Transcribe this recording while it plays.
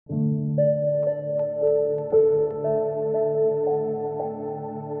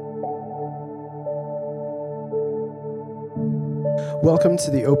Welcome to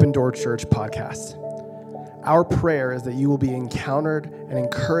the Open Door Church podcast. Our prayer is that you will be encountered and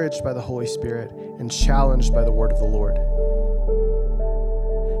encouraged by the Holy Spirit and challenged by the word of the Lord.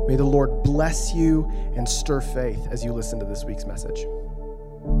 May the Lord bless you and stir faith as you listen to this week's message.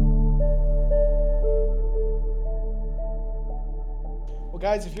 Well,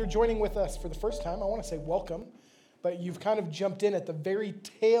 guys, if you're joining with us for the first time, I want to say welcome, but you've kind of jumped in at the very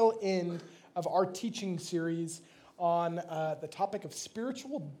tail end of our teaching series on the topic of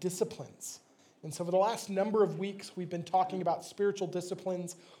spiritual disciplines. And so for the last number of weeks, we've been talking about spiritual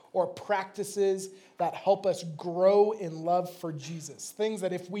disciplines or practices that help us grow in love for Jesus. Things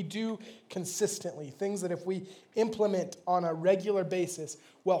that if we do consistently, things that if we implement on a regular basis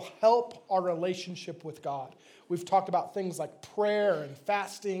will help our relationship with God. We've talked about things like prayer and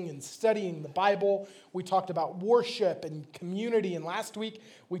fasting and studying the Bible. We talked about worship and community. And last week,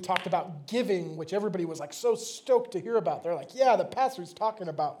 we talked about giving, which everybody was like so stoked to hear about. They're like, yeah, the pastor's talking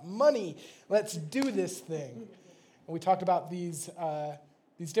about money. Let's do this thing. And we talked about these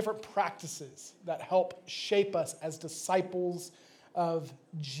different practices that help shape us as disciples of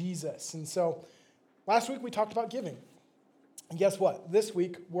Jesus. And so last week, we talked about giving. And guess what? This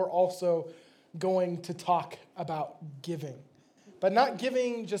week, we're also going to talk about giving. But not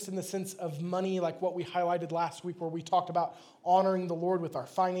giving just in the sense of money like what we highlighted last week where we talked about honoring the Lord with our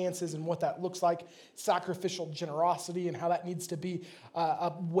finances and what that looks like, sacrificial generosity and how that needs to be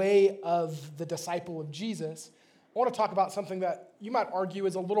a way of the disciple of Jesus. I want to talk about something that you might argue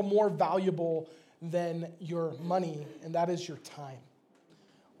is a little more valuable than your money, and that is your time.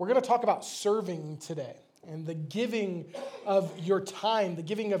 We're going to talk about serving today. And the giving of your time, the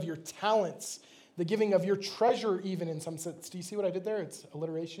giving of your talents, the giving of your treasure even in some sense. Do you see what I did there? It's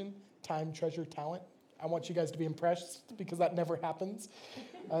alliteration, time, treasure, talent. I want you guys to be impressed because that never happens.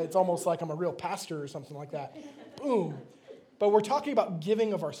 It's almost like I'm a real pastor or something like that. Boom. But we're talking about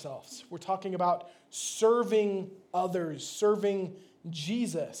giving of ourselves. We're talking about serving others, serving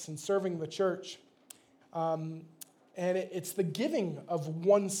Jesus and serving the church. And it's the giving of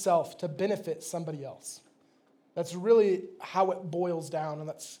oneself to benefit somebody else. That's really how it boils down, and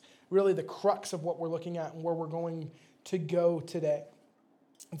that's really the crux of what we're looking at and where we're going to go today.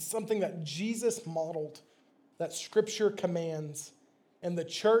 It's something that Jesus modeled, that Scripture commands, and the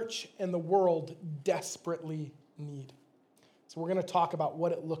church and the world desperately need. So we're going to talk about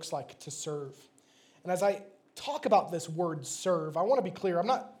what it looks like to serve. And as I talk about this word serve, I want to be clear, I'm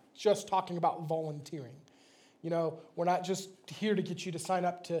not just talking about volunteering. You know, we're not just here to get you to sign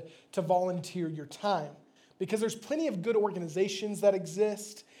up to volunteer your time. Because there's plenty of good organizations that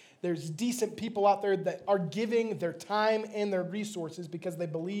exist. There's decent people out there that are giving their time and their resources because they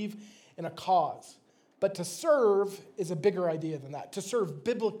believe in a cause. But to serve is a bigger idea than that. To serve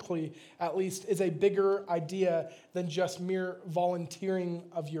biblically, at least, is a bigger idea than just mere volunteering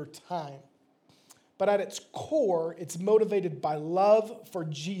of your time. But at its core, it's motivated by love for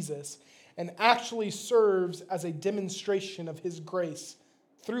Jesus and actually serves as a demonstration of his grace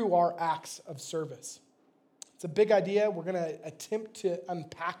through our acts of service. It's a big idea. We're going to attempt to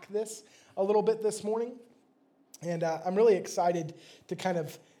unpack this a little bit this morning. And I'm really excited to kind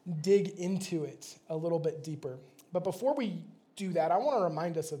of dig into it a little bit deeper. But before we do that, I want to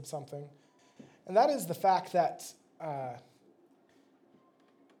remind us of something. And that is the fact that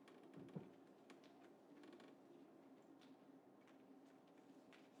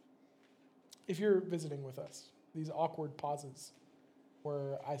if you're visiting with us, these awkward pauses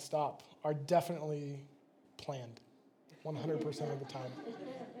where I stop are definitely planned 100% of the time.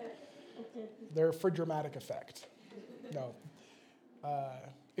 They're for dramatic effect. No.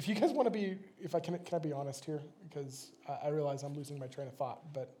 If you guys want to be, if I can I be honest here? Because I realize I'm losing my train of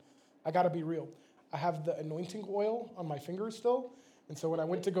thought, but I got to be real. I have the anointing oil on my fingers still, and so when I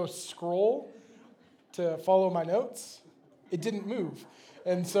went to go scroll to follow my notes, it didn't move.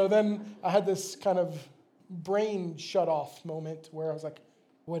 And so then I had this kind of brain shut off moment where I was like,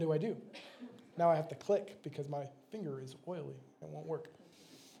 what do I do? Now I have to click because my finger is oily. It won't work.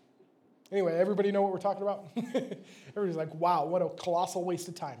 Anyway, everybody know what we're talking about? Everybody's like, wow, what a colossal waste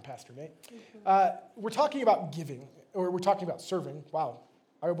of time, Pastor Nate. We're talking about giving, or we're talking about serving. Wow,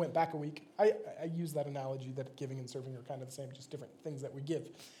 I went back a week. I use that analogy that giving and serving are kind of the same, just different things that we give.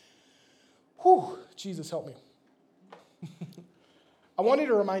 Whew, Jesus help me. I wanted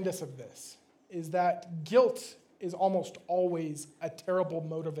to remind us of this, is that guilt is almost always a terrible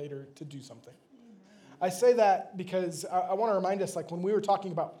motivator to do something. I say that because I want to remind us, like when we were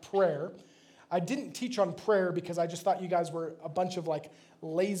talking about prayer, I didn't teach on prayer because I just thought you guys were a bunch of like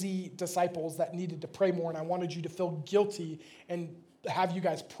lazy disciples that needed to pray more, and I wanted you to feel guilty and have you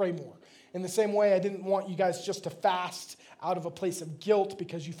guys pray more. In the same way, I didn't want you guys just to fast out of a place of guilt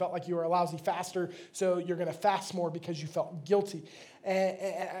because you felt like you were a lousy faster, so you're going to fast more because you felt guilty. And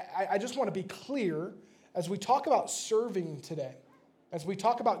I just want to be clear, as we talk about serving today, as we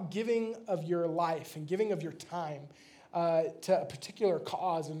talk about giving of your life and giving of your time to a particular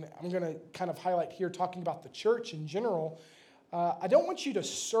cause, and I'm going to kind of highlight here talking about the church in general, I don't want you to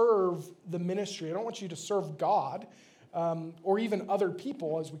serve the ministry. I don't want you to serve God or even other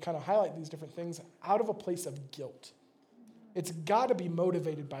people, as we kind of highlight these different things, out of a place of guilt. It's got to be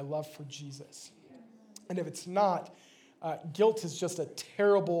motivated by love for Jesus. And if it's not, guilt is just a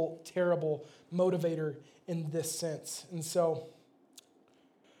terrible, terrible motivator in this sense. And so,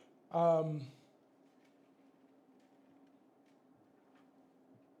 I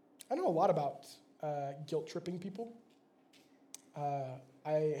know a lot about guilt tripping people.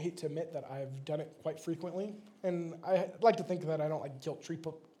 I hate to admit that I've done it quite frequently, and I like to think that I don't like guilt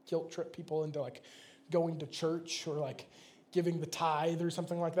trip people into like going to church or like giving the tithe or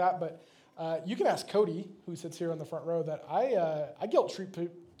something like that. But you can ask Cody, who sits here on the front row, that I guilt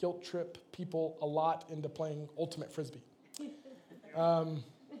trip people a lot into playing ultimate frisbee.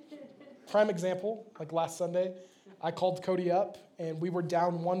 Prime example, like last Sunday, I called Cody up, and we were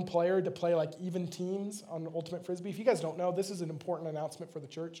down one player to play like even teams on Ultimate Frisbee. If you guys don't know, this is an important announcement for the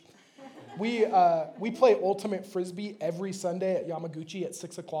church. We play Ultimate Frisbee every Sunday at Yamaguchi at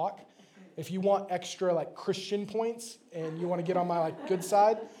 6 o'clock. If you want extra like Christian points and you want to get on my like good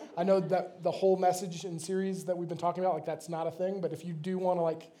side, I know that the whole message and series that we've been talking about, like that's not a thing, but if you do want to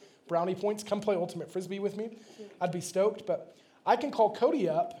like brownie points, come play Ultimate Frisbee with me. I'd be stoked, but I can call Cody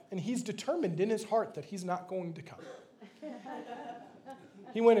up, and he's determined in his heart that he's not going to come.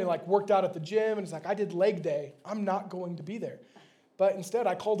 He went and like worked out at the gym, and he's like, I did leg day. I'm not going to be there. But instead,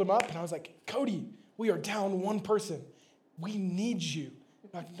 I called him up, and I was like, Cody, we are down one person. We need you.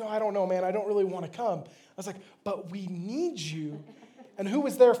 Like, no, I don't know, man. I don't really want to come. I was like, but we need you. And who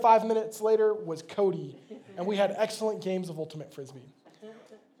was there 5 minutes later was Cody, and we had excellent games of Ultimate Frisbee.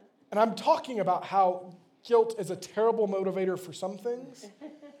 And I'm talking about how guilt is a terrible motivator for some things,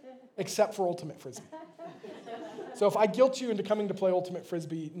 except for Ultimate Frisbee. So if I guilt you into coming to play Ultimate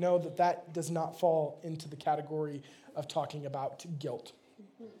Frisbee, know that that does not fall into the category of talking about guilt.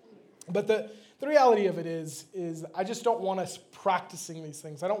 But the reality of it is I just don't want us practicing these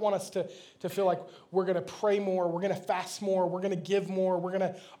things. I don't want us to feel like we're going to pray more, we're going to fast more, we're going to give more, we're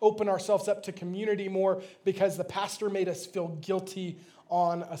going to open ourselves up to community more because the pastor made us feel guilty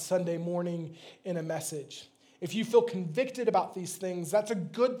on a Sunday morning in a message. If you feel convicted about these things, that's a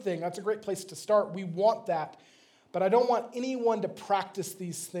good thing. That's a great place to start. We want that. But I don't want anyone to practice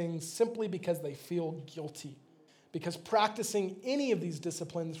these things simply because they feel guilty. Because practicing any of these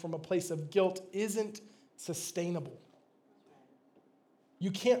disciplines from a place of guilt isn't sustainable.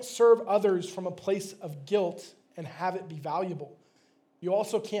 You can't serve others from a place of guilt and have it be valuable. You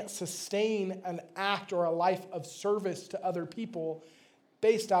also can't sustain an act or a life of service to other people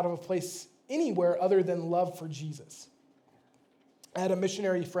based out of a place anywhere other than love for Jesus. I had a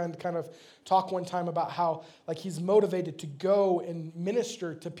missionary friend kind of talk one time about how like he's motivated to go and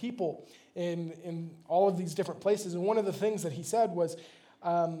minister to people in all of these different places. And one of the things that he said was,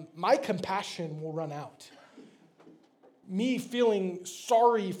 my compassion will run out. Me feeling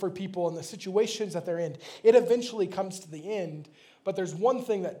sorry for people and the situations that they're in, it eventually comes to the end. But there's one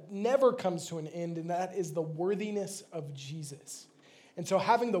thing that never comes to an end, and that is the worthiness of Jesus. And so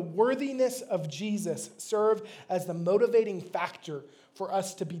having the worthiness of Jesus serve as the motivating factor for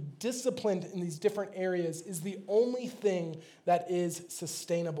us to be disciplined in these different areas is the only thing that is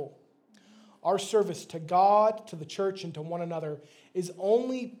sustainable. Our service to God, to the church, and to one another is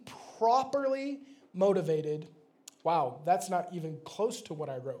only properly motivated. Wow, that's not even close to what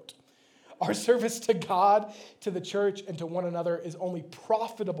I wrote. Our service to God, to the church, and to one another is only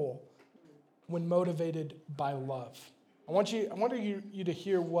profitable when motivated by love. I want you to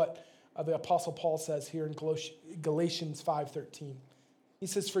hear what the Apostle Paul says here in Galatians 5:13. He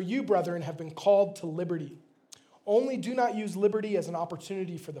says, "For you, brethren, have been called to liberty. Only do not use liberty as an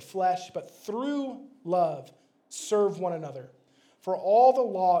opportunity for the flesh, but through love serve one another. For all the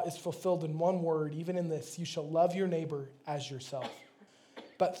law is fulfilled in one word, even in this, you shall love your neighbor as yourself."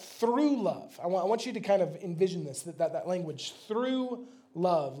 But through love, I want you to kind of envision this, that language, through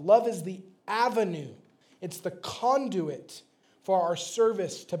love. Love is the avenue. It's the conduit for our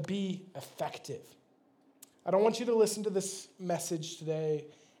service to be effective. I don't want you to listen to this message today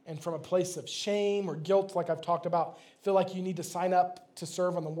and from a place of shame or guilt, like I've talked about, feel like you need to sign up to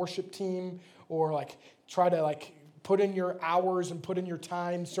serve on the worship team or like try to like put in your hours and put in your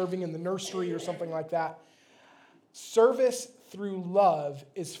time serving in the nursery or something like that. Service through love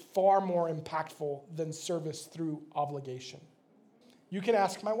is far more impactful than service through obligation. You can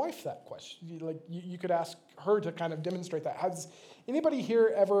ask my wife that question. You could ask her to kind of demonstrate that. Has anybody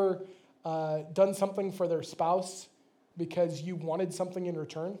here ever done something for their spouse because you wanted something in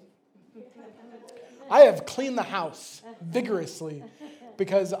return? I have cleaned the house vigorously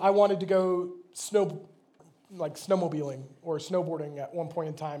because I wanted to go snowmobiling or snowboarding at one point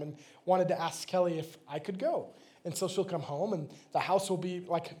in time and wanted to ask Kelly if I could go. And so she'll come home and the house will be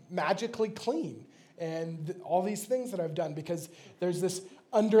like magically clean and all these things that I've done because there's this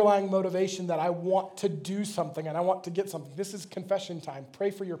underlying motivation that I want to do something and I want to get something. This is confession time. Pray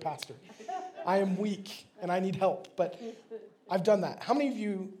for your pastor. I am weak and I need help, but I've done that. How many of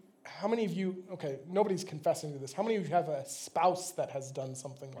you, okay, nobody's confessing to this. How many of you have a spouse that has done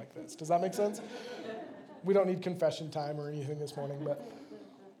something like this? Does that make sense? We don't need confession time or anything this morning, but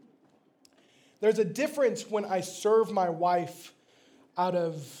there's a difference when I serve my wife out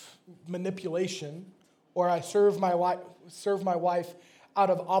of manipulation or I serve my wife out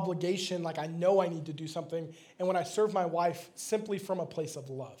of obligation, like I know I need to do something, and when I serve my wife simply from a place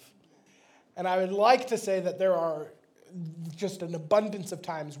of love. And I would like to say that there are just an abundance of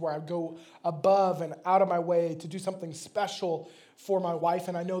times where I go above and out of my way to do something special for my wife,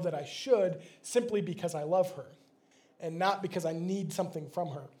 and I know that I should simply because I love her and not because I need something from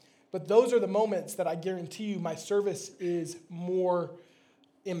her. But those are the moments that I guarantee you my service is more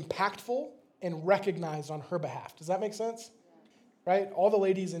impactful and recognized on her behalf. Does that make sense? Right? All the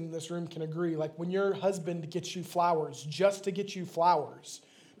ladies in this room can agree. Like when your husband gets you flowers just to get you flowers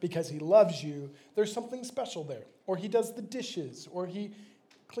because he loves you, there's something special there. Or he does the dishes, or he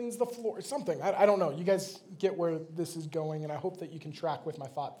cleans the floor, or something. I don't know. You guys get where this is going, and I hope that you can track with my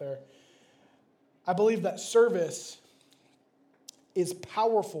thought there. I believe that service is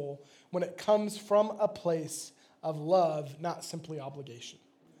powerful when it comes from a place of love, not simply obligation.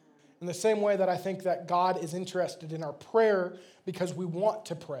 In the same way that I think that God is interested in our prayer because we want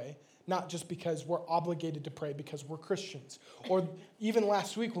to pray, not just because we're obligated to pray because we're Christians. Or even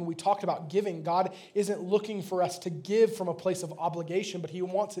last week when we talked about giving, God isn't looking for us to give from a place of obligation, but he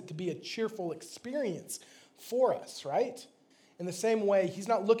wants it to be a cheerful experience for us, right? In the same way, he's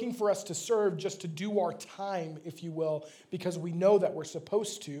not looking for us to serve just to do our time, if you will, because we know that we're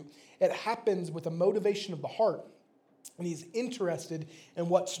supposed to. It happens with a motivation of the heart, and he's interested in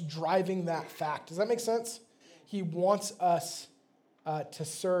what's driving that fact. Does that make sense? He wants us to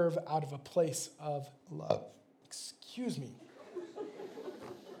serve out of a place of love. Excuse me.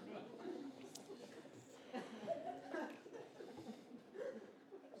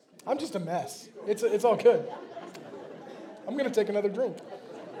 I'm just a mess. It's all good. I'm going to take another drink.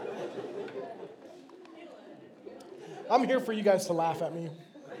 I'm here for you guys to laugh at me.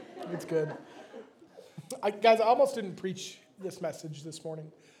 It's good. Guys, I almost didn't preach this message this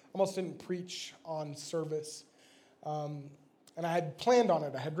morning. I almost didn't preach on service. And I had planned on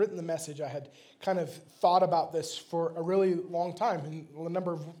it. I had written the message. I had kind of thought about this for a really long time. And a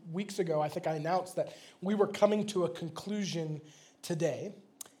number of weeks ago, I think I announced that we were coming to a conclusion today.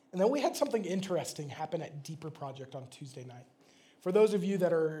 And then we had something interesting happen at Deeper Project on Tuesday night. For those of you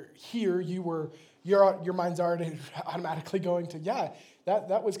that are here, your mind's already automatically going to,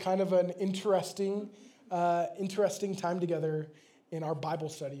 that was kind of an interesting time together in our Bible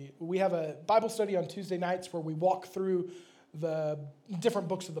study. We have a Bible study on Tuesday nights where we walk through the different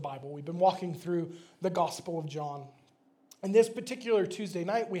books of the Bible. We've been walking through the Gospel of John. And this particular Tuesday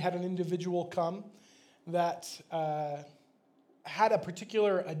night, we had an individual come that had a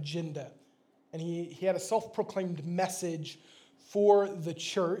particular agenda. And he had a self-proclaimed message for the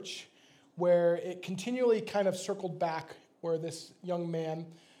church where it continually kind of circled back where this young man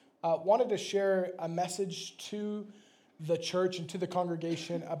wanted to share a message to the church and to the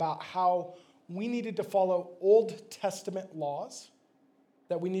congregation about how we needed to follow Old Testament laws,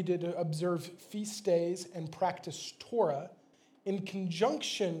 that we needed to observe feast days and practice Torah in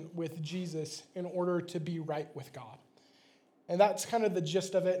conjunction with Jesus in order to be right with God. And that's kind of the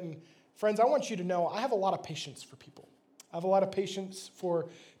gist of it. And friends, I want you to know I have a lot of patience for people. I have a lot of patience for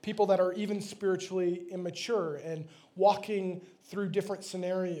people that are even spiritually immature and walking through different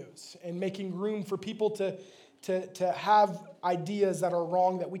scenarios and making room for people to have ideas that are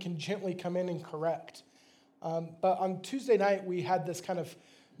wrong that we can gently come in and correct. But on Tuesday night, we had this kind of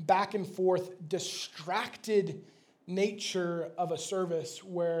back and forth, distracted nature of a service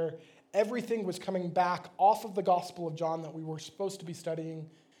where everything was coming back off of the Gospel of John that we were supposed to be studying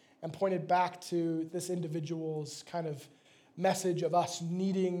and pointed back to this individual's kind of message of us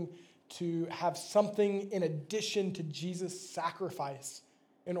needing to have something in addition to Jesus' sacrifice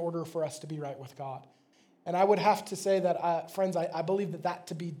in order for us to be right with God. And I would have to say that, friends, I believe that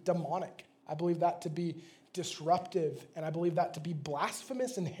to be demonic. I believe that to be disruptive, and I believe that to be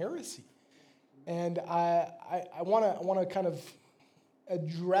blasphemous and heresy. And I want to kind of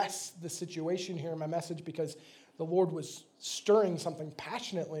address the situation here in my message because the Lord was stirring something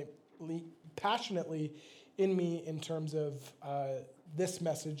passionately in me in terms of this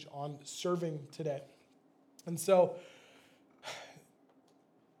message on serving today. And so,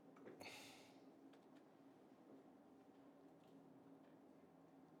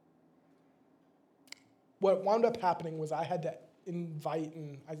 what wound up happening was I had to invite,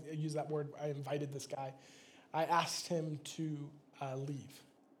 and I use that word, I invited this guy. I asked him to leave.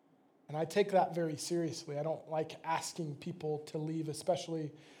 And I take that very seriously. I don't like asking people to leave,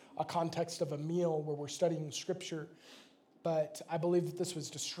 especially a context of a meal where we're studying Scripture. But I believe that this was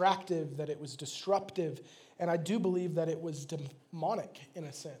distractive, that it was disruptive, and I do believe that it was demonic in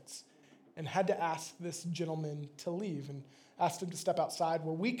a sense, and had to ask this gentleman to leave and asked him to step outside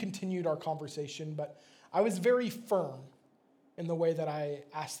where we continued our conversation. But I was very firm in the way that I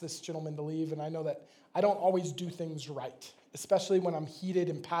asked this gentleman to leave, and I know that I don't always do things right, especially when I'm heated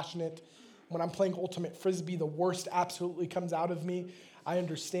and passionate. When I'm playing Ultimate Frisbee, the worst absolutely comes out of me. I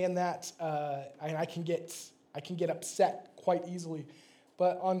understand that, and I can get upset quite easily.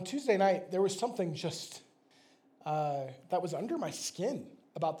 But on Tuesday night, there was something just that was under my skin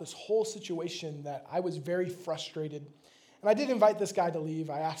about this whole situation that I was very frustrated. And I did invite this guy to leave.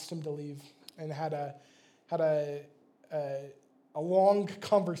 I asked him to leave and had a long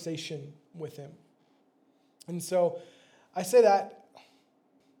conversation with him. And so I say that,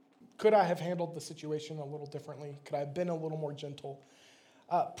 could I have handled the situation a little differently? Could I have been a little more gentle?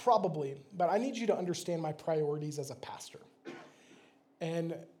 Probably, but I need you to understand my priorities as a pastor.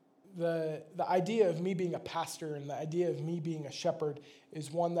 And the idea of me being a pastor and the idea of me being a shepherd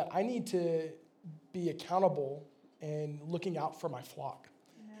is one that I need to be accountable and looking out for my flock.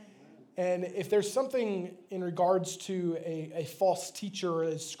 And if there's something in regards to a false teacher,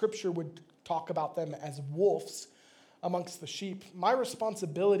 as Scripture would talk about them as wolves amongst the sheep, my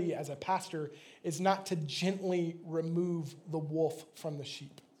responsibility as a pastor is not to gently remove the wolf from the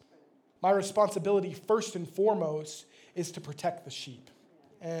sheep. My responsibility, first and foremost, is to protect the sheep.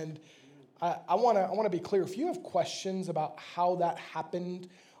 And I want to be clear. If you have questions about how that happened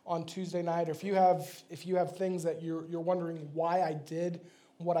on Tuesday night, or if you have things that you're wondering why I did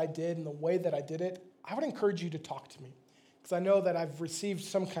what I did and the way that I did it, I would encourage you to talk to me, because I know that I've received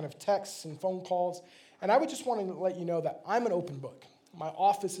some kind of texts and phone calls, and I would just want to let you know that I'm an open book. My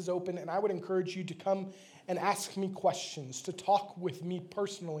office is open, and I would encourage you to come and ask me questions, to talk with me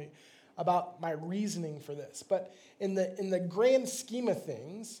personally about my reasoning for this. But in the grand scheme of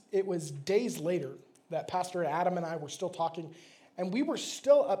things, it was days later that Pastor Adam and I were still talking, and we were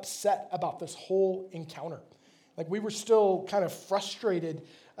still upset about this whole encounter. Like, we were still kind of frustrated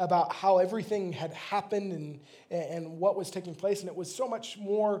about how everything had happened and what was taking place. And it was so much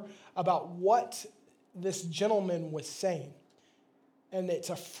more about what this gentleman was saying. And it's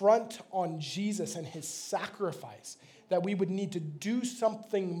a front on Jesus and his sacrifice, that we would need to do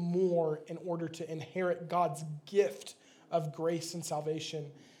something more in order to inherit God's gift of grace and salvation,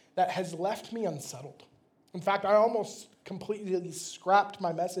 that has left me unsettled. In fact, I almost completely scrapped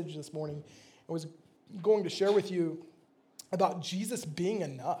my message this morning. I was going to share with you about Jesus being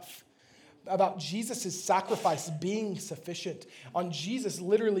enough, about Jesus' sacrifice being sufficient, on Jesus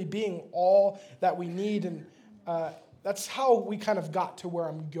literally being all that we need. And that's how we kind of got to where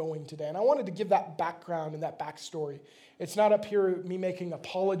I'm going today. And I wanted to give that background and that backstory. It's not up here me making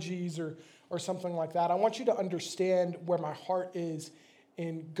apologies or something like that. I want you to understand where my heart is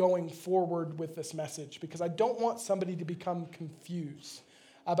in going forward with this message, because I don't want somebody to become confused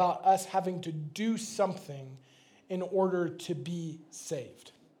about us having to do something in order to be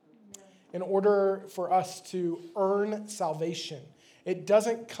saved, in order for us to earn salvation. It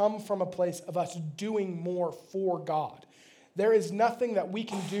doesn't come from a place of us doing more for God. There is nothing that we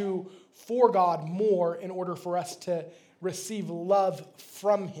can do for God more in order for us to receive love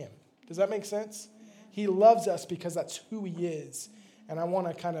from Him. Does that make sense? He loves us because that's who He is. And I want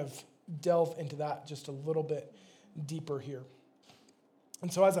to kind of delve into that just a little bit deeper here.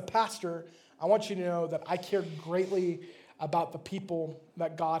 And so as a pastor, I want you to know that I care greatly about the people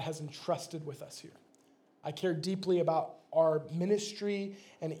that God has entrusted with us here. I care deeply about our ministry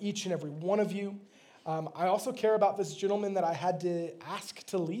and each and every one of you. I also care about this gentleman that I had to ask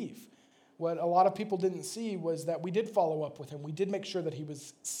to leave. What a lot of people didn't see was that we did follow up with him. We did make sure that he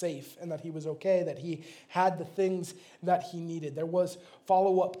was safe and that he was okay, that he had the things that he needed. There was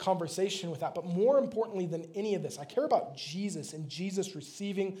follow-up conversation with that. But more importantly than any of this, I care about Jesus and Jesus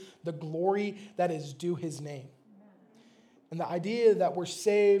receiving the glory that is due his name. And the idea that we're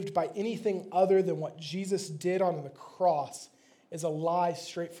saved by anything other than what Jesus did on the cross is a lie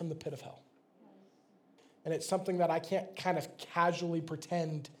straight from the pit of hell. And it's something that I can't kind of casually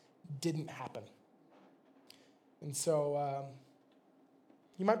pretend didn't happen. And so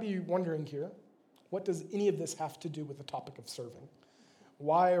you might be wondering here, what does any of this have to do with the topic of serving?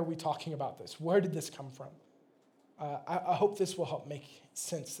 Why are we talking about this? Where did this come from? I hope this will help make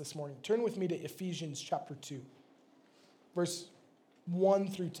sense this morning. Turn with me to Ephesians chapter 2, verse 1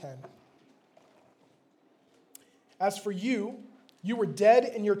 through 10. As for you, you were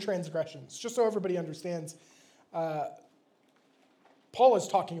dead in your transgressions. Just so everybody understands, Paul is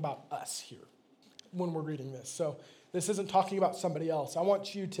talking about us here when we're reading this. So this isn't talking about somebody else. I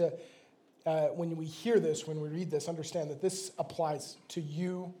want you to, when we hear this, when we read this, understand that this applies to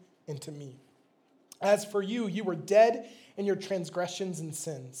you and to me. As for you, you were dead in your transgressions and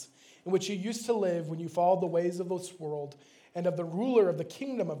sins, in which you used to live when you followed the ways of this world and of the ruler of the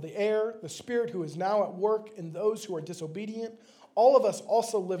kingdom of the air, the spirit who is now at work in those who are disobedient. All of us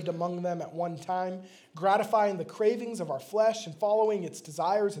also lived among them at one time, gratifying the cravings of our flesh and following its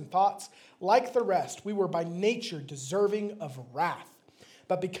desires and thoughts. Like the rest, we were by nature deserving of wrath.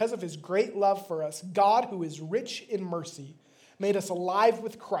 But because of his great love for us, God, who is rich in mercy, made us alive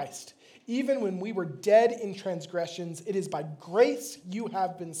with Christ. Even when we were dead in transgressions, it is by grace you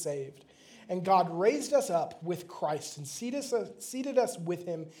have been saved. And God raised us up with Christ and seated us with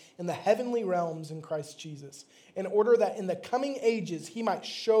him in the heavenly realms in Christ Jesus, in order that in the coming ages he might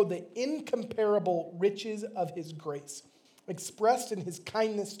show the incomparable riches of his grace, expressed in his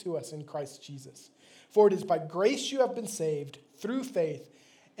kindness to us in Christ Jesus. For it is by grace you have been saved through faith,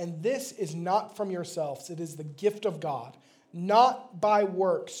 and this is not from yourselves, it is the gift of God, not by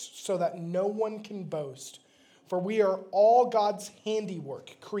works, so that no one can boast. For we are all God's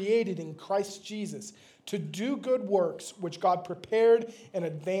handiwork, created in Christ Jesus, to do good works, which God prepared in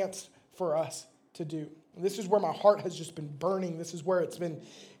advance for us to do. And this is where my heart has just been burning. This is where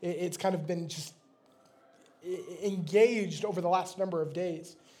it's kind of been just engaged over the last number of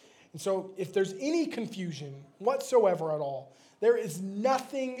days. And so if there's any confusion whatsoever at all, there is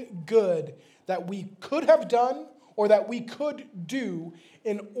nothing good that we could have done or that we could do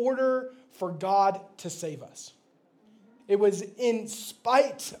in order for God to save us. It was in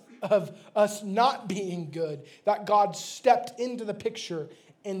spite of us not being good that God stepped into the picture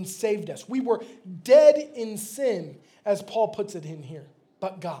and saved us. We were dead in sin, as Paul puts it in here,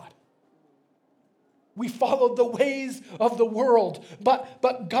 but God. We followed the ways of the world,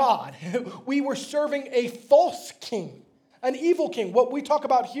 but God. We were serving a false king, an evil king. What we talk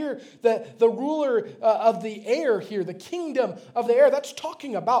about here, the ruler of the air here, the kingdom of the air, that's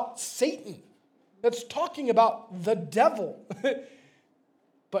talking about Satan. That's talking about the devil.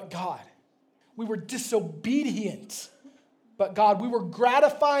 But God, we were disobedient. But God, we were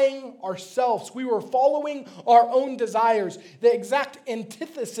gratifying ourselves. We were following our own desires. The exact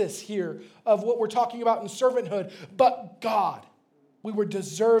antithesis here of what we're talking about in servanthood. But God, we were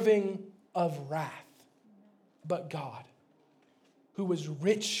deserving of wrath. But God, who was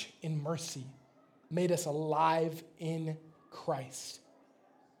rich in mercy, made us alive in Christ.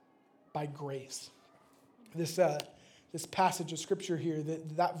 By grace. This passage of scripture here,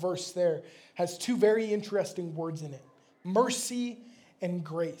 that verse there, has two very interesting words in it. Mercy and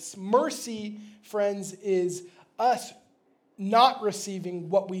grace. Mercy, friends, is us not receiving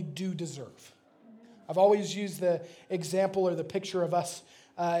what we do deserve. I've always used the example or the picture of us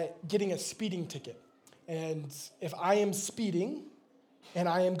getting a speeding ticket. And if I am speeding and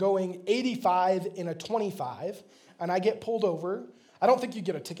I am going 85 in a 25 and I get pulled over, I don't think you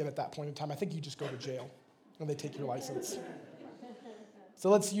get a ticket at that point in time. I think you just go to jail and they take your license.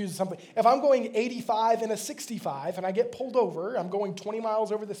 So let's use something. If I'm going 85 in a 65 and I get pulled over, I'm going 20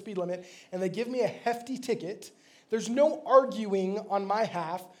 miles over the speed limit, and they give me a hefty ticket, there's no arguing on my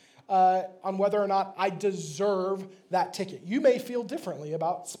half on whether or not I deserve that ticket. You may feel differently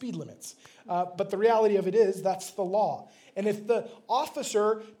about speed limits, but the reality of it is that's the law. And if the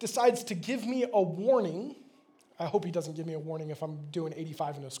officer decides to give me a warning, I hope he doesn't give me a warning if I'm doing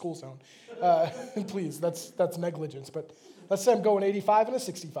 85 in a school zone. Please, that's negligence. But let's say I'm going 85 in a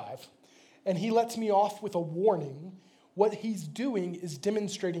 65, and he lets me off with a warning. What he's doing is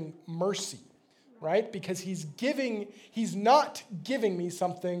demonstrating mercy, right? Because he's not giving me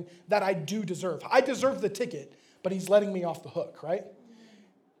something that I do deserve. I deserve the ticket, but he's letting me off the hook, right?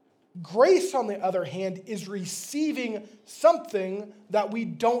 Grace, on the other hand, is receiving something that we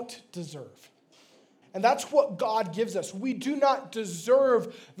don't deserve. And that's what God gives us. We do not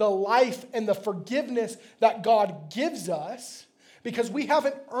deserve the life and the forgiveness that God gives us because we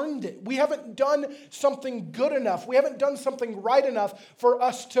haven't earned it. We haven't done something good enough. We haven't done something right enough for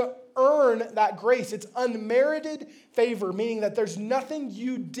us to earn that grace. It's unmerited favor, meaning that there's nothing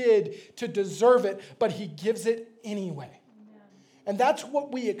you did to deserve it, but he gives it anyway. Amen. And that's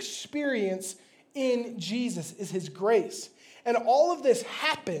what we experience in Jesus, is his grace. And all of this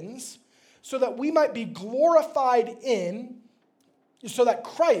happens so that we might be glorified in, so that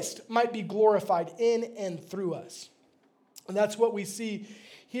Christ might be glorified in and through us. And that's what we see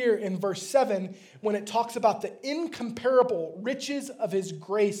here in verse 7 when it talks about the incomparable riches of his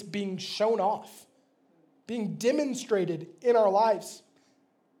grace being shown off, being demonstrated in our lives.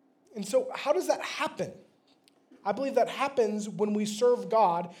 And so how does that happen? I believe that happens when we serve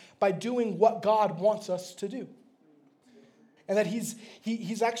God by doing what God wants us to do. And that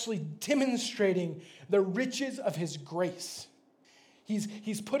he's actually demonstrating the riches of his grace.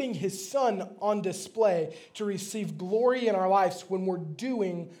 He's putting his son on display to receive glory in our lives when we're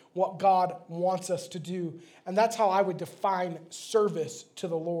doing what God wants us to do. And that's how I would define service to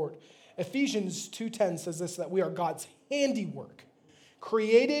the Lord. Ephesians 2:10 says this, that we are God's handiwork,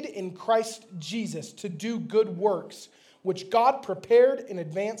 created in Christ Jesus to do good works, which God prepared in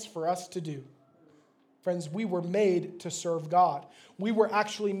advance for us to do. Friends, we were made to serve God. We were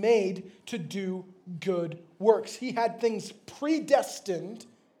actually made to do good works. He had things predestined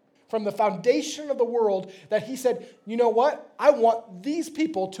from the foundation of the world that he said, you know what? I want these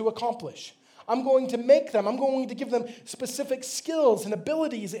people to accomplish. I'm going to make them. I'm going to give them specific skills and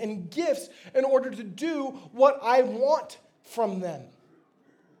abilities and gifts in order to do what I want from them.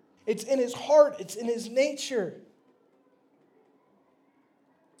 It's in his heart. It's in his nature.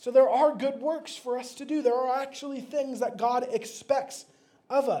 So there are good works for us to do. There are actually things that God expects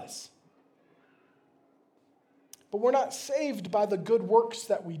of us. But we're not saved by the good works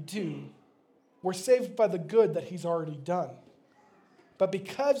that we do. We're saved by the good that he's already done. But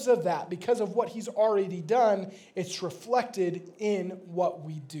because of that, because of what he's already done, it's reflected in what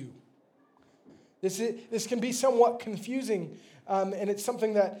we do. This can be somewhat confusing, and it's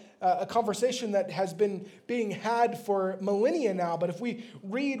something that, a conversation that has been being had for millennia now. But if we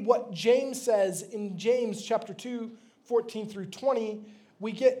read what James says in James chapter 2, 14 through 20,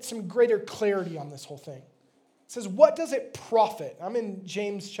 we get some greater clarity on this whole thing. It says, what does it profit? I'm in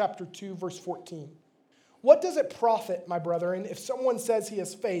James chapter 2, verse 14. What does it profit, my brethren, if someone says he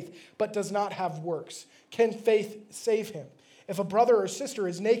has faith but does not have works? Can faith save him? If a brother or sister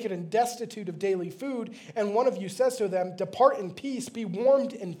is naked and destitute of daily food, and one of you says to them, depart in peace, be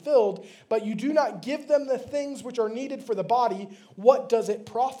warmed and filled, but you do not give them the things which are needed for the body, what does it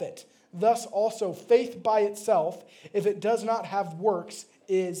profit? Thus also faith by itself, if it does not have works,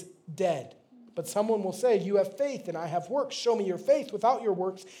 is dead. But someone will say, you have faith and I have works. Show me your faith without your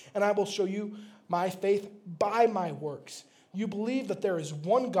works, and I will show you my faith by my works. You believe that there is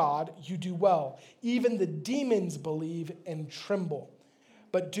one God, you do well. Even the demons believe and tremble.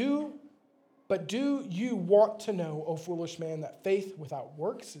 But do you want to know, O foolish man, that faith without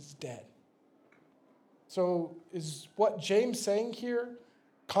works is dead? So is what James saying here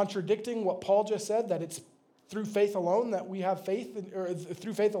contradicting what Paul just said, that it's through faith alone that we have faith, or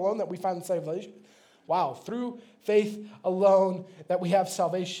through faith alone that we find salvation? Wow, through faith alone that we have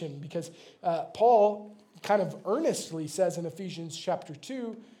salvation. Because Paul kind of earnestly says in Ephesians chapter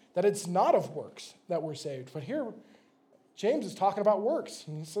 2 that it's not of works that we're saved. But here, James is talking about works.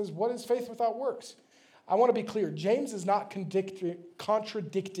 And he says, what is faith without works? I want to be clear. James is not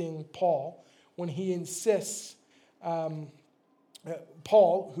contradicting Paul when he insists,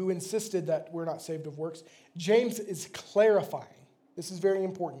 Paul, who insisted that we're not saved of works. James is clarifying. This is very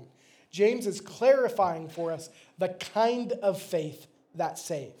important. James is clarifying for us the kind of faith that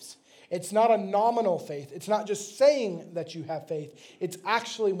saves. It's not a nominal faith. It's not just saying that you have faith. It's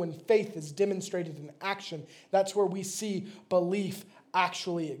actually when faith is demonstrated in action. That's where we see belief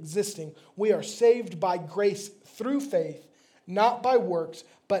actually existing. We are saved by grace through faith, not by works,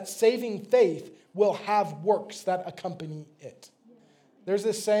 but saving faith will have works that accompany it. There's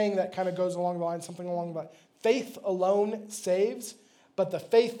this saying that kind of goes along the line, something along the line. Faith alone saves, but the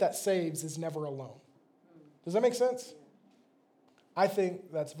faith that saves is never alone. Does that make sense? I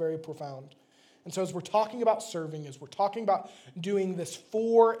think that's very profound. And so as we're talking about serving, as we're talking about doing this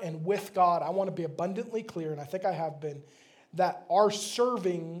for and with God, I want to be abundantly clear, and I think I have been, that our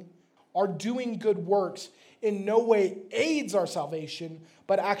serving, our doing good works in no way aids our salvation,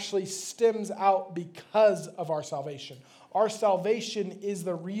 but actually stems out because of our salvation. Our salvation is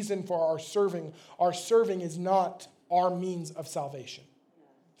the reason for our serving. Our serving is not our means of salvation.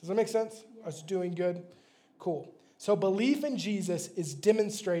 Does that make sense? Us doing good? Cool. So belief in Jesus is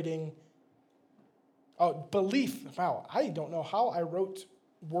demonstrating, belief. Wow, I don't know how I wrote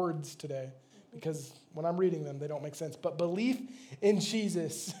words today because when I'm reading them, they don't make sense. But belief in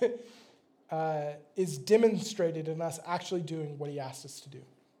Jesus is demonstrated in us actually doing what he asked us to do.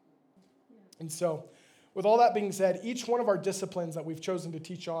 And so, with all that being said, each one of our disciplines that we've chosen to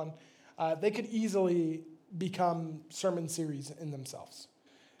teach on, they could easily become sermon series in themselves.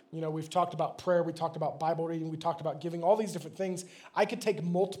 You know, we've talked about prayer, we talked about Bible reading, we talked about giving, all these different things. I could take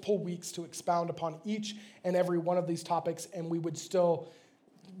multiple weeks to expound upon each and every one of these topics, and we would still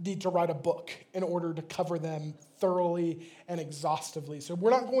need to write a book in order to cover them thoroughly and exhaustively. So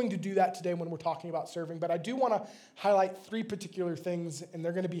we're not going to do that today when we're talking about serving, but I do want to highlight three particular things, and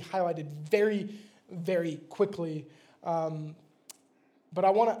they're going to be highlighted very, very quickly. But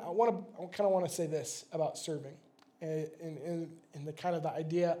I kind of want to say this about serving, and the kind of the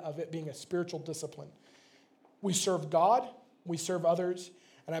idea of it being a spiritual discipline. We serve God, we serve others,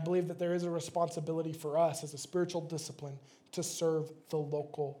 and I believe that there is a responsibility for us as a spiritual discipline to serve the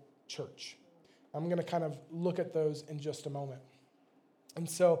local church. I'm going to kind of look at those in just a moment. And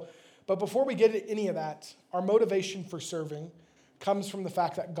so, but before we get into any of that, our motivation for serving comes from the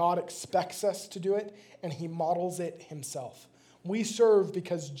fact that God expects us to do it, and he models it himself. We serve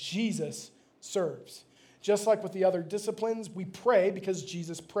because Jesus serves. Just like with the other disciplines, we pray because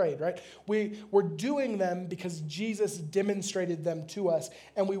Jesus prayed, right? We're doing them because Jesus demonstrated them to us,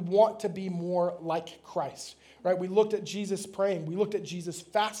 and we want to be more like Christ, right? We looked at Jesus praying. We looked at Jesus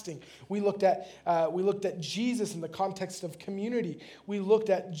fasting. We looked at Jesus in the context of community. We looked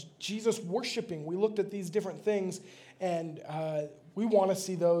at Jesus worshiping. We looked at these different things, and we want to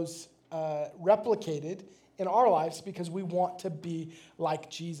see those replicated in our lives because we want to be like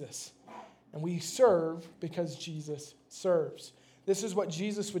Jesus. And we serve because Jesus serves. This is what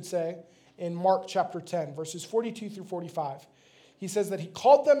Jesus would say in Mark chapter 10, verses 42 through 45. He says that he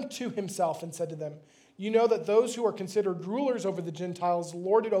called them to himself and said to them, "You know that those who are considered rulers over the Gentiles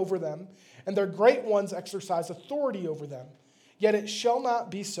lord it over them, and their great ones exercise authority over them. Yet it shall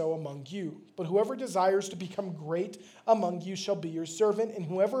not be so among you. But whoever desires to become great among you shall be your servant, and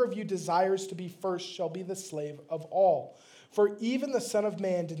whoever of you desires to be first shall be the slave of all. For even the Son of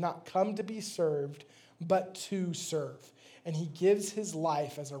Man did not come to be served, but to serve. And he gives his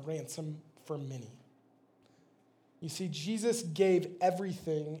life as a ransom for many." You see, Jesus gave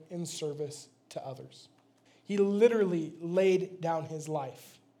everything in service to others. He literally laid down his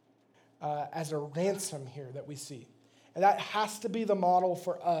life as a ransom here that we see. And that has to be the model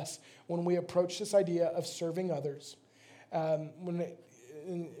for us when we approach this idea of serving others.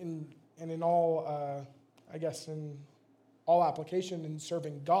 In all application in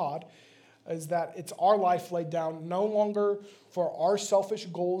serving God, is that it's our life laid down no longer for our selfish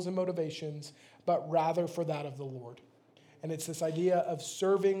goals and motivations, but rather for that of the Lord. And it's this idea of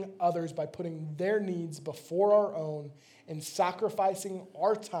serving others by putting their needs before our own and sacrificing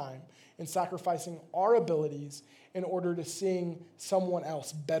our time and sacrificing our abilities in order to seeing someone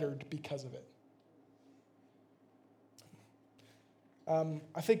else bettered because of it.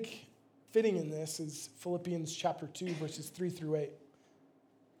 I think fitting in this is Philippians chapter 2, verses 3 through 8. It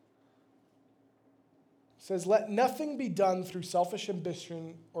says, "Let nothing be done through selfish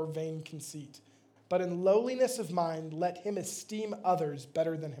ambition or vain conceit, but in lowliness of mind, let him esteem others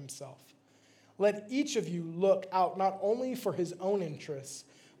better than himself. Let each of you look out not only for his own interests,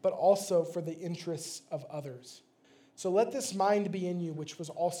 but also for the interests of others. So let this mind be in you, which was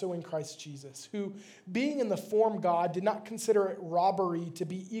also in Christ Jesus, who, being in the form God, did not consider it robbery to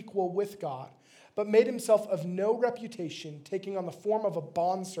be equal with God, but made himself of no reputation, taking on the form of a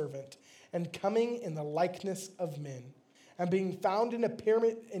bondservant, and coming in the likeness of men. And being found in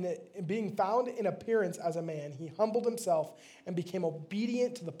appearance as a man, he humbled himself and became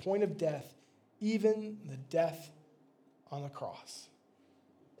obedient to the point of death, even the death on the cross."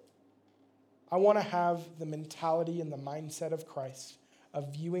 I want to have the mentality and the mindset of Christ of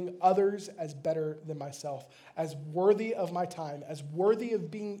viewing others as better than myself, as worthy of my time, as worthy of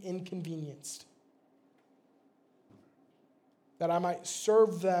being inconvenienced, that I might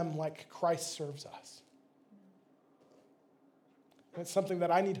serve them like Christ serves us. And it's something that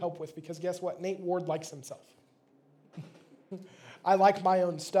I need help with because guess what? Nate Ward likes himself. I like my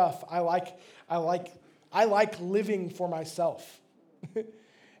own stuff. I like living for myself.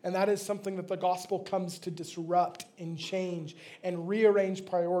 And that is something that the gospel comes to disrupt and change and rearrange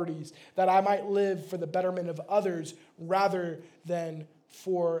priorities, that I might live for the betterment of others rather than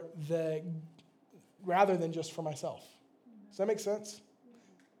just for myself. Does that make sense?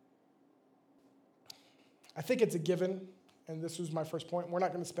 I think it's a given, and this was my first point. We're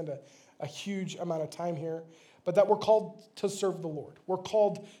not going to spend a huge amount of time here, but that we're called to serve the Lord. We're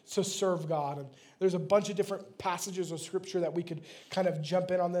called to serve God. And there's a bunch of different passages of Scripture that we could kind of jump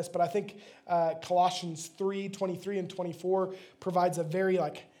in on this, but I think Colossians 3:23 and 24 provides a very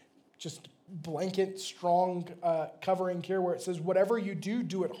just blanket, strong covering here where it says, whatever you do,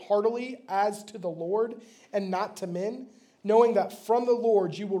 do it heartily as to the Lord and not to men, knowing that from the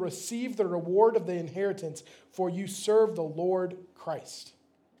Lord you will receive the reward of the inheritance, for you serve the Lord Christ.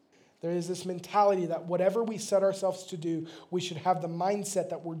 There is this mentality that whatever we set ourselves to do, we should have the mindset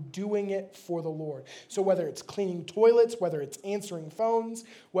that we're doing it for the Lord. So whether it's cleaning toilets, whether it's answering phones,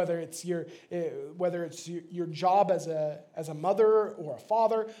 whether it's your job as a mother or a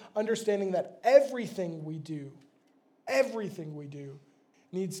father, understanding that everything we do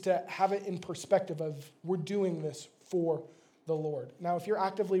needs to have it in perspective of we're doing this for the Lord. Now, if you're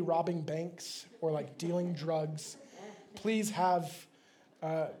actively robbing banks or dealing drugs, please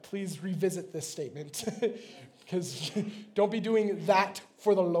revisit this statement because don't be doing that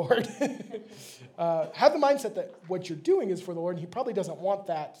for the Lord. Have the mindset that what you're doing is for the Lord, and he probably doesn't want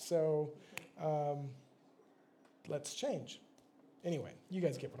that, so let's change. Anyway, you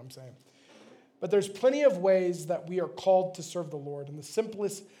guys get what I'm saying. But there's plenty of ways that we are called to serve the Lord, and the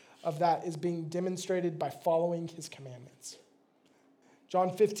simplest of that is being demonstrated by following his commandments. John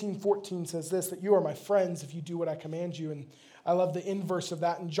 15:14 says this, that you are my friends if you do what I command you. And I love the inverse of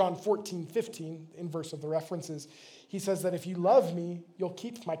that in John 14:15, inverse of the references. He says that if you love me, you'll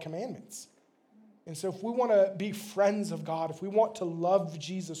keep my commandments. And so if we want to be friends of God, if we want to love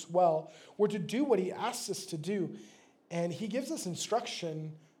Jesus well, we're to do what he asks us to do. And he gives us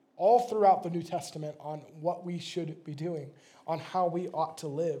instruction all throughout the New Testament on what we should be doing, on how we ought to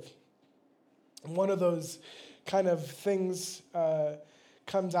live. And one of those kind of things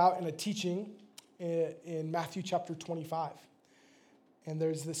comes out in a teaching in Matthew chapter 25. And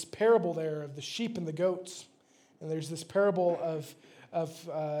there's this parable there of the sheep and the goats. And there's this parable of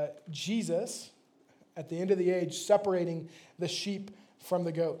Jesus at the end of the age separating the sheep from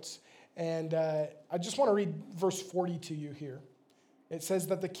the goats. And I just want to read verse 40 to you here. It says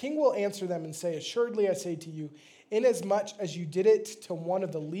that the king will answer them and say, assuredly I say to you, inasmuch as you did it to one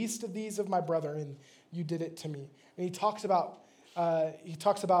of the least of these of my brethren, you did it to me. And he talks about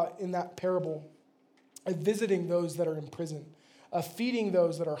in that parable of visiting those that are in prison, of feeding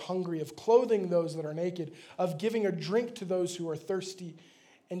those that are hungry, of clothing those that are naked, of giving a drink to those who are thirsty.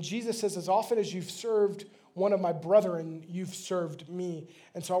 And Jesus says, as often as you've served one of my brethren, you've served me.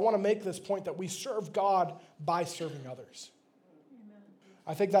 And so I want to make this point that we serve God by serving others.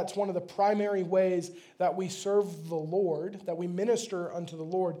 I think that's one of the primary ways that we serve the Lord, that we minister unto the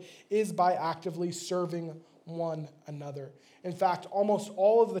Lord, is by actively serving one another. In fact, almost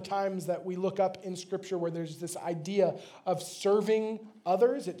all of the times that we look up in Scripture where there's this idea of serving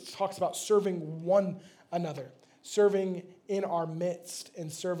others, it talks about serving one another, serving in our midst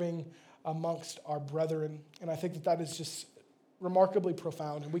and serving amongst our brethren. And I think that is just remarkably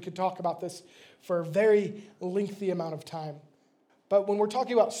profound. And we could talk about this for a very lengthy amount of time. But when we're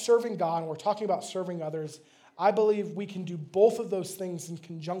talking about serving God and we're talking about serving others, I believe we can do both of those things in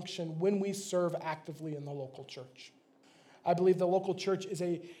conjunction when we serve actively in the local church. I believe the local church is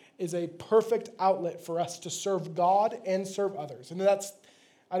a perfect outlet for us to serve God and serve others. And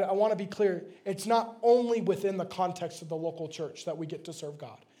I want to be clear, it's not only within the context of the local church that we get to serve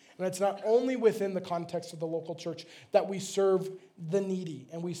God. And it's not only within the context of the local church that we serve the needy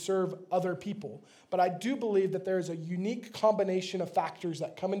and we serve other people. But I do believe that there is a unique combination of factors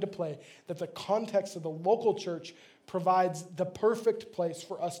that come into play, that the context of the local church provides the perfect place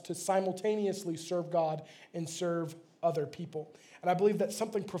for us to simultaneously serve God and serve other people. And I believe that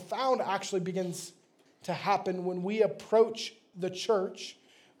something profound actually begins to happen when we approach the church,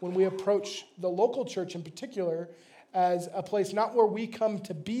 when we approach the local church in particular, as a place not where we come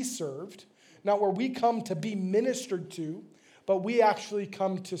to be served, not where we come to be ministered to, but we actually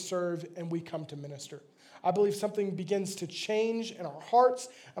come to serve and we come to minister. I believe something begins to change in our hearts,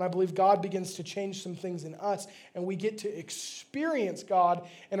 and I believe God begins to change some things in us, and we get to experience God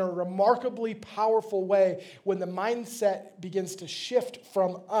in a remarkably powerful way when the mindset begins to shift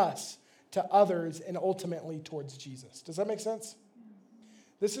from us to others and ultimately towards Jesus. Does that make sense?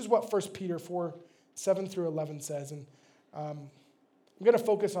 This is what 1 Peter 4:7-11 says, and I'm going to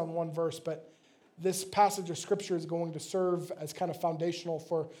focus on one verse, but this passage of Scripture is going to serve as kind of foundational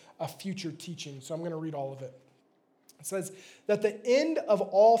for a future teaching, so I'm going to read all of it. It says that the end of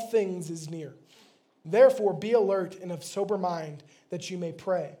all things is near. Therefore, be alert and of sober mind that you may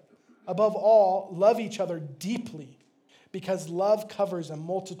pray. Above all, love each other deeply because love covers a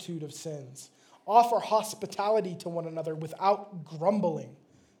multitude of sins. Offer hospitality to one another without grumbling.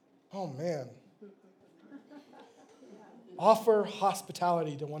 Oh, man. Offer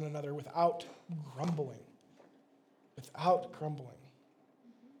hospitality to one another without grumbling. Without grumbling.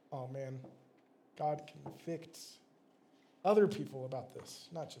 Oh, man. God convict other people about this,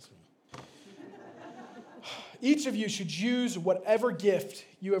 not just me. Each of you should use whatever gift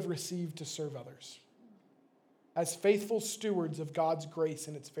you have received to serve others as faithful stewards of God's grace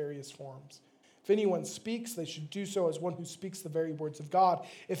in its various forms. If anyone speaks, they should do so as one who speaks the very words of God.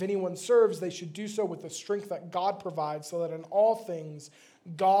 If anyone serves, they should do so with the strength that God provides, so that in all things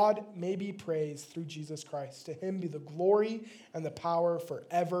God may be praised through Jesus Christ. To him be the glory and the power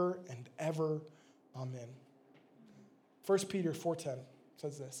forever and ever. Amen. 1 Peter 4:10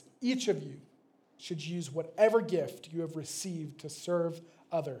 says this, each of you should use whatever gift you have received to serve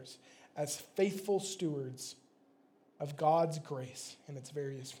others as faithful stewards of God's grace in its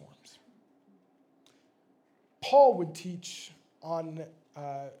various forms. Paul would teach on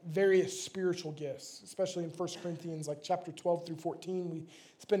various spiritual gifts, especially in 1 Corinthians, like chapter 12 through 14. We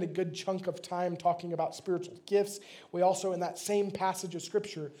spend a good chunk of time talking about spiritual gifts. We also, in that same passage of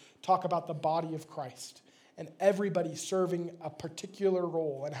Scripture, talk about the body of Christ and everybody serving a particular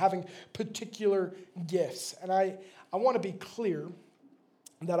role and having particular gifts. And I want to be clear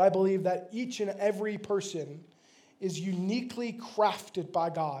that I believe that each and every person is uniquely crafted by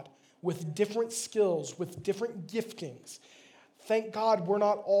God with different skills, with different giftings. Thank God we're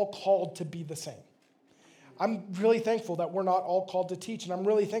not all called to be the same. I'm really thankful that we're not all called to teach, and I'm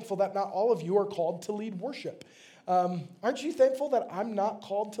really thankful that not all of you are called to lead worship. Aren't you thankful that I'm not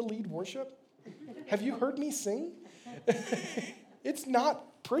called to lead worship? Have you heard me sing? It's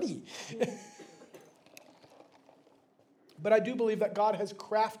not pretty. But I do believe that God has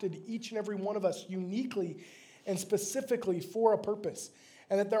crafted each and every one of us uniquely and specifically for a purpose,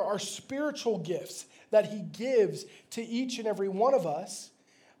 and that there are spiritual gifts that he gives to each and every one of us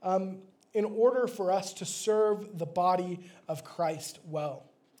in order for us to serve the body of Christ well.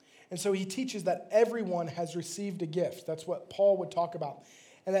 And so he teaches that everyone has received a gift. That's what Paul would talk about.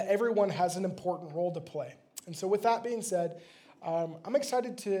 And that everyone has an important role to play. And so with that being said, I'm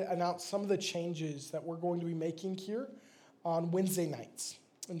excited to announce some of the changes that we're going to be making here on Wednesday nights.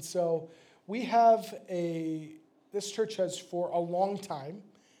 And so we have this church has for a long time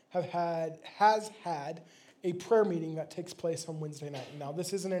has had a prayer meeting that takes place on Wednesday night. Now,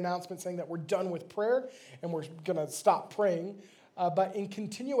 this is an announcement saying that we're done with prayer and we're going to stop praying. But in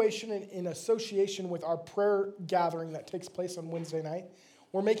continuation and in association with our prayer gathering that takes place on Wednesday night,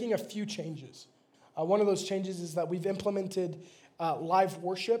 we're making a few changes. One of those changes is that we've implemented live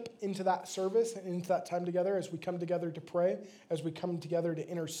worship into that service and into that time together as we come together to pray, as we come together to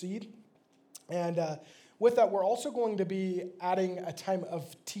intercede. And with that, we're also going to be adding a time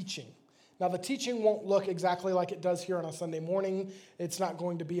of teaching. Now, the teaching won't look exactly like it does here on a Sunday morning. It's not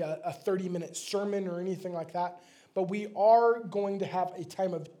going to be a 30-minute sermon or anything like that. But we are going to have a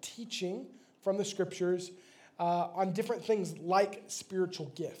time of teaching from the Scriptures on different things like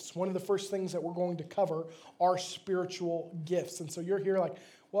spiritual gifts. One of the first things that we're going to cover are spiritual gifts. And so you're here like,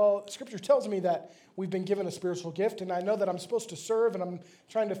 well, Scripture tells me that we've been given a spiritual gift, and I know that I'm supposed to serve, and I'm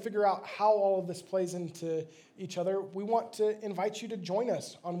trying to figure out how all of this plays into each other. We want to invite you to join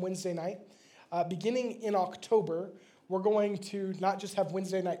us on Wednesday night. Beginning in October, we're going to not just have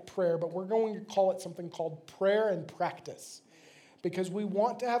Wednesday night prayer, but we're going to call it something called prayer and practice, because we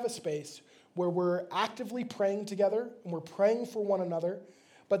want to have a space where we're actively praying together and we're praying for one another,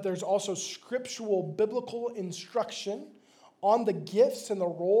 but there's also scriptural biblical instruction on the gifts and the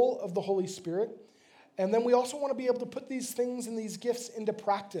role of the Holy Spirit. And then we also want to be able to put these things and these gifts into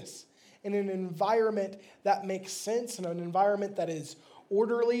practice in an environment that makes sense, and an environment that is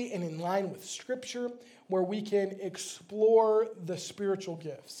orderly and in line with Scripture, where we can explore the spiritual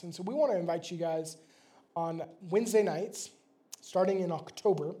gifts. And so we want to invite you guys on Wednesday nights, starting in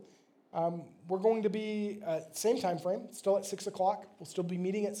October. We're going to be same time frame, still at 6 o'clock. We'll still be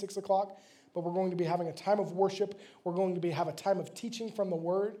meeting at 6 o'clock, but we're going to be having a time of worship. We're going to have a time of teaching from the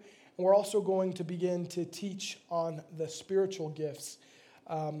Word, and we're also going to begin to teach on the spiritual gifts,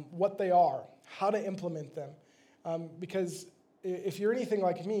 what they are, how to implement them. Because if you're anything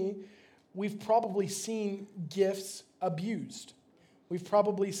like me, we've probably seen gifts abused. We've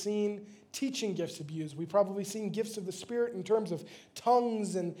probably seen teaching gifts abused. We've probably seen gifts of the Spirit in terms of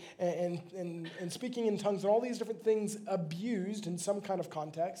tongues and speaking in tongues and all these different things abused in some kind of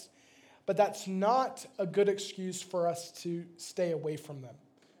context. But that's not a good excuse for us to stay away from them.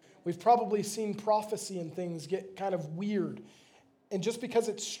 We've probably seen prophecy and things get kind of weird. And just because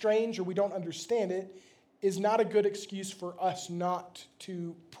it's strange or we don't understand it, is not a good excuse for us not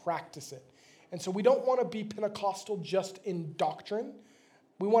to practice it. And so we don't want to be Pentecostal just in doctrine.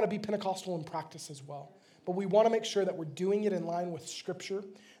 We want to be Pentecostal in practice as well. But we want to make sure that we're doing it in line with Scripture,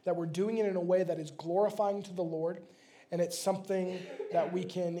 that we're doing it in a way that is glorifying to the Lord, and it's something that we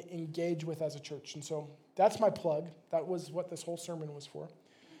can engage with as a church. And so that's my plug. That was what this whole sermon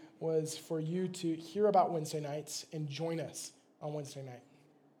was for you to hear about Wednesday nights and join us on Wednesday night.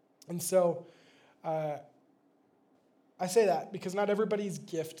 And so I say that because not everybody's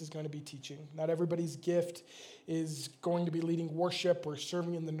gift is going to be teaching. Not everybody's gift is going to be leading worship or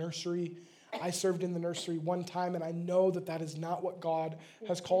serving in the nursery. I served in the nursery one time, and I know that that is not what God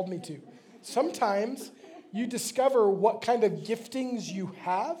has called me to. Sometimes you discover what kind of giftings you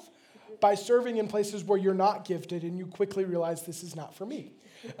have by serving in places where you're not gifted, and you quickly realize this is not for me.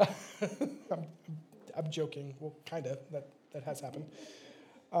 I'm joking. Well, kind of. That has happened.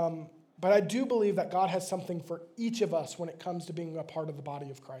 But I do believe that God has something for each of us when it comes to being a part of the body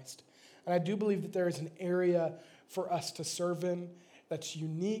of Christ. And I do believe that there is an area for us to serve in that's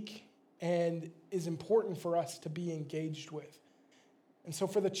unique and is important for us to be engaged with. And so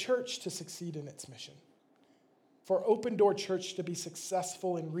for the church to succeed in its mission, for Open Door Church to be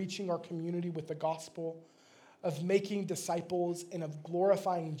successful in reaching our community with the gospel, of making disciples, and of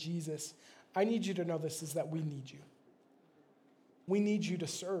glorifying Jesus, I need you to know this, is that we need you. We need you to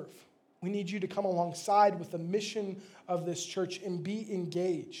serve. We need you to come alongside with the mission of this church and be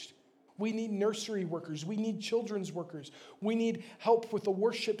engaged. We need nursery workers. We need children's workers. We need help with the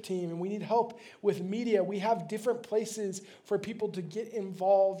worship team, and we need help with media. We have different places for people to get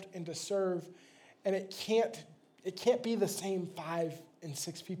involved and to serve, and it can't be the same 5 and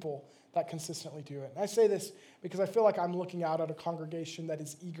 6 people that consistently do it. And I say this because I feel like I'm looking out at a congregation that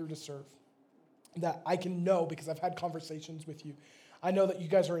is eager to serve, that I can know because I've had conversations with you. I know that you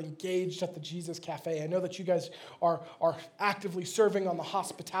guys are engaged at the Jesus Cafe. I know that you guys are actively serving on the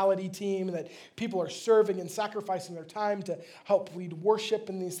hospitality team, that people are serving and sacrificing their time to help lead worship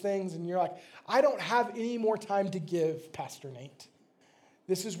in these things. And you're like, I don't have any more time to give, Pastor Nate.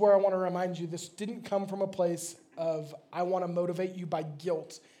 This is where I want to remind you, this didn't come from a place of, I want to motivate you by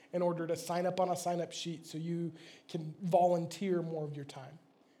guilt in order to sign up on a sign-up sheet so you can volunteer more of your time.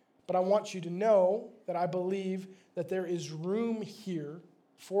 But I want you to know that I believe that there is room here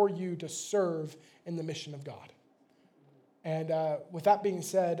for you to serve in the mission of God. And with that being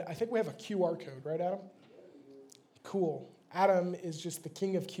said, I think we have a QR code, right, Adam? Cool. Adam is just the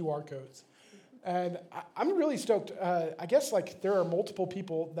king of QR codes. And I'm really stoked. I guess there are multiple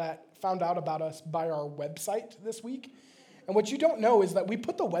people that found out about us by our website this week. And what you don't know is that we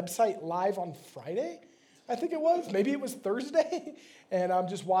put the website live on Friday. I think it was. Maybe it was Thursday. And I'm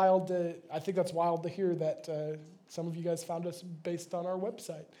just I think that's wild to hear that some of you guys found us based on our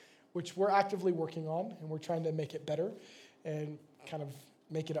website, which we're actively working on, and we're trying to make it better and kind of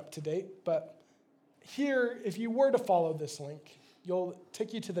make it up to date. But here, if you were to follow this link, you'll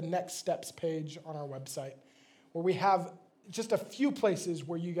take you to the next steps page on our website, where we have just a few places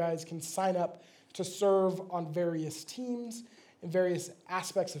where you guys can sign up to serve on various teams and various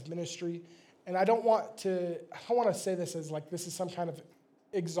aspects of ministry. And I don't want to say this as this is some kind of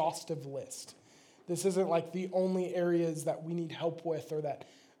exhaustive list. This isn't the only areas that we need help with or that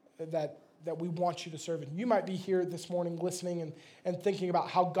we want you to serve in. You might be here this morning listening and thinking about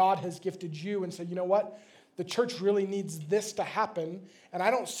how God has gifted you and said, you know what? The church really needs this to happen, and I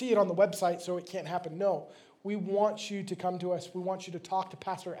don't see it on the website, so it can't happen. No, we want you to come to us. We want you to talk to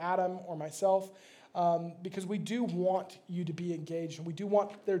Pastor Adam or myself, because we do want you to be engaged, and we do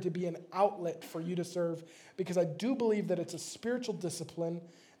want there to be an outlet for you to serve, because I do believe that it's a spiritual discipline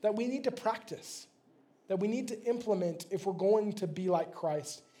that we need to practice, that we need to implement if we're going to be like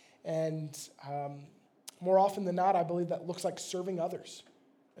Christ. And more often than not, I believe that looks like serving others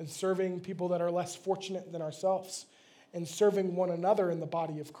and serving people that are less fortunate than ourselves and serving one another in the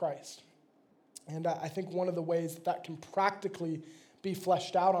body of Christ. And I think one of the ways that can practically be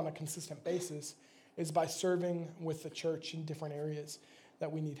fleshed out on a consistent basis is by serving with the church in different areas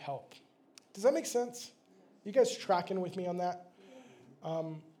that we need help. Does that make sense? You guys tracking with me on that?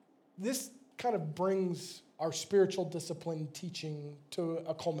 This kind of brings our spiritual discipline teaching to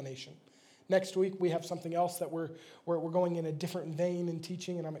a culmination. Next week, we have something else that we're going in a different vein in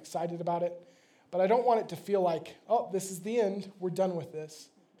teaching, and I'm excited about it. But I don't want it to feel like, oh, this is the end, we're done with this.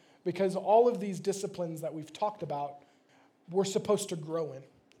 Because all of these disciplines that we've talked about, we're supposed to grow in.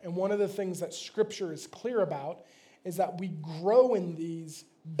 And one of the things that Scripture is clear about is that we grow in these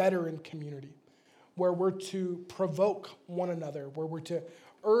better in community, where we're to provoke one another, where we're to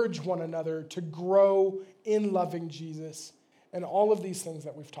urge one another to grow in loving Jesus, and all of these things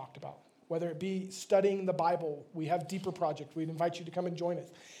that we've talked about. whether it be studying the Bible, we have Deeper Project. We'd invite you to come and join us.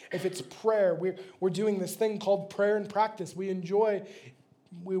 If it's prayer, we're doing this thing called Prayer and Practice. We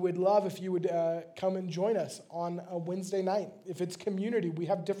would love if you would come and join us on a Wednesday night. If it's community, we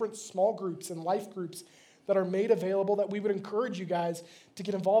have different small groups and life groups that are made available that we would encourage you guys to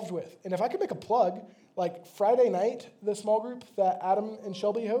get involved with. And if I could make a plug, like Friday night, the small group that Adam and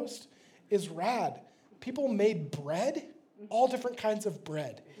Shelby host is rad. People made bread, all different kinds of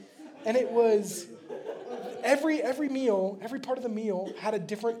bread. And it was every meal, every part of the meal had a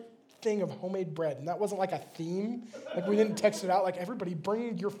different thing of homemade bread. And that wasn't like a theme. Like we didn't text it out like, everybody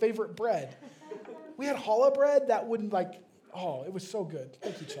bring your favorite bread. We had challah bread that wouldn't it was so good.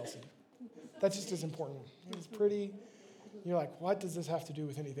 Thank you, Chelsea. That just is important. It was pretty. You're like, what does this have to do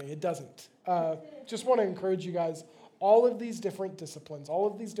with anything? It doesn't. Just want to encourage you guys, all of these different disciplines, all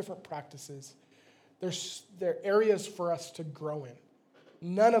of these different practices, they're areas for us to grow in.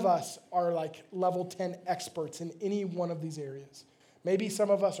 None of us are like level 10 experts in any one of these areas. Maybe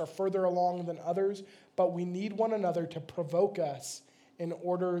some of us are further along than others, but we need one another to provoke us in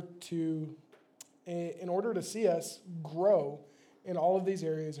order to see us grow in all of these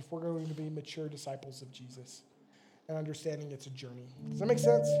areas if we're going to be mature disciples of Jesus and understanding it's a journey. Does that make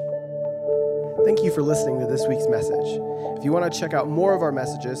sense? Thank you for listening to this week's message. If you want to check out more of our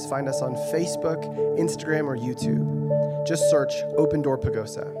messages, find us on Facebook, Instagram, or YouTube. Just search Open Door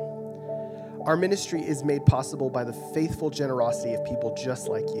Pagosa. Our ministry is made possible by the faithful generosity of people just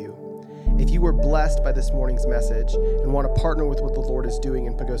like you. If you were blessed by this morning's message and want to partner with what the Lord is doing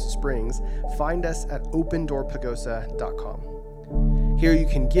in Pagosa Springs, find us at opendoorpagosa.com. Here you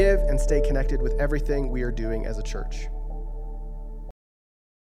can give and stay connected with everything we are doing as a church.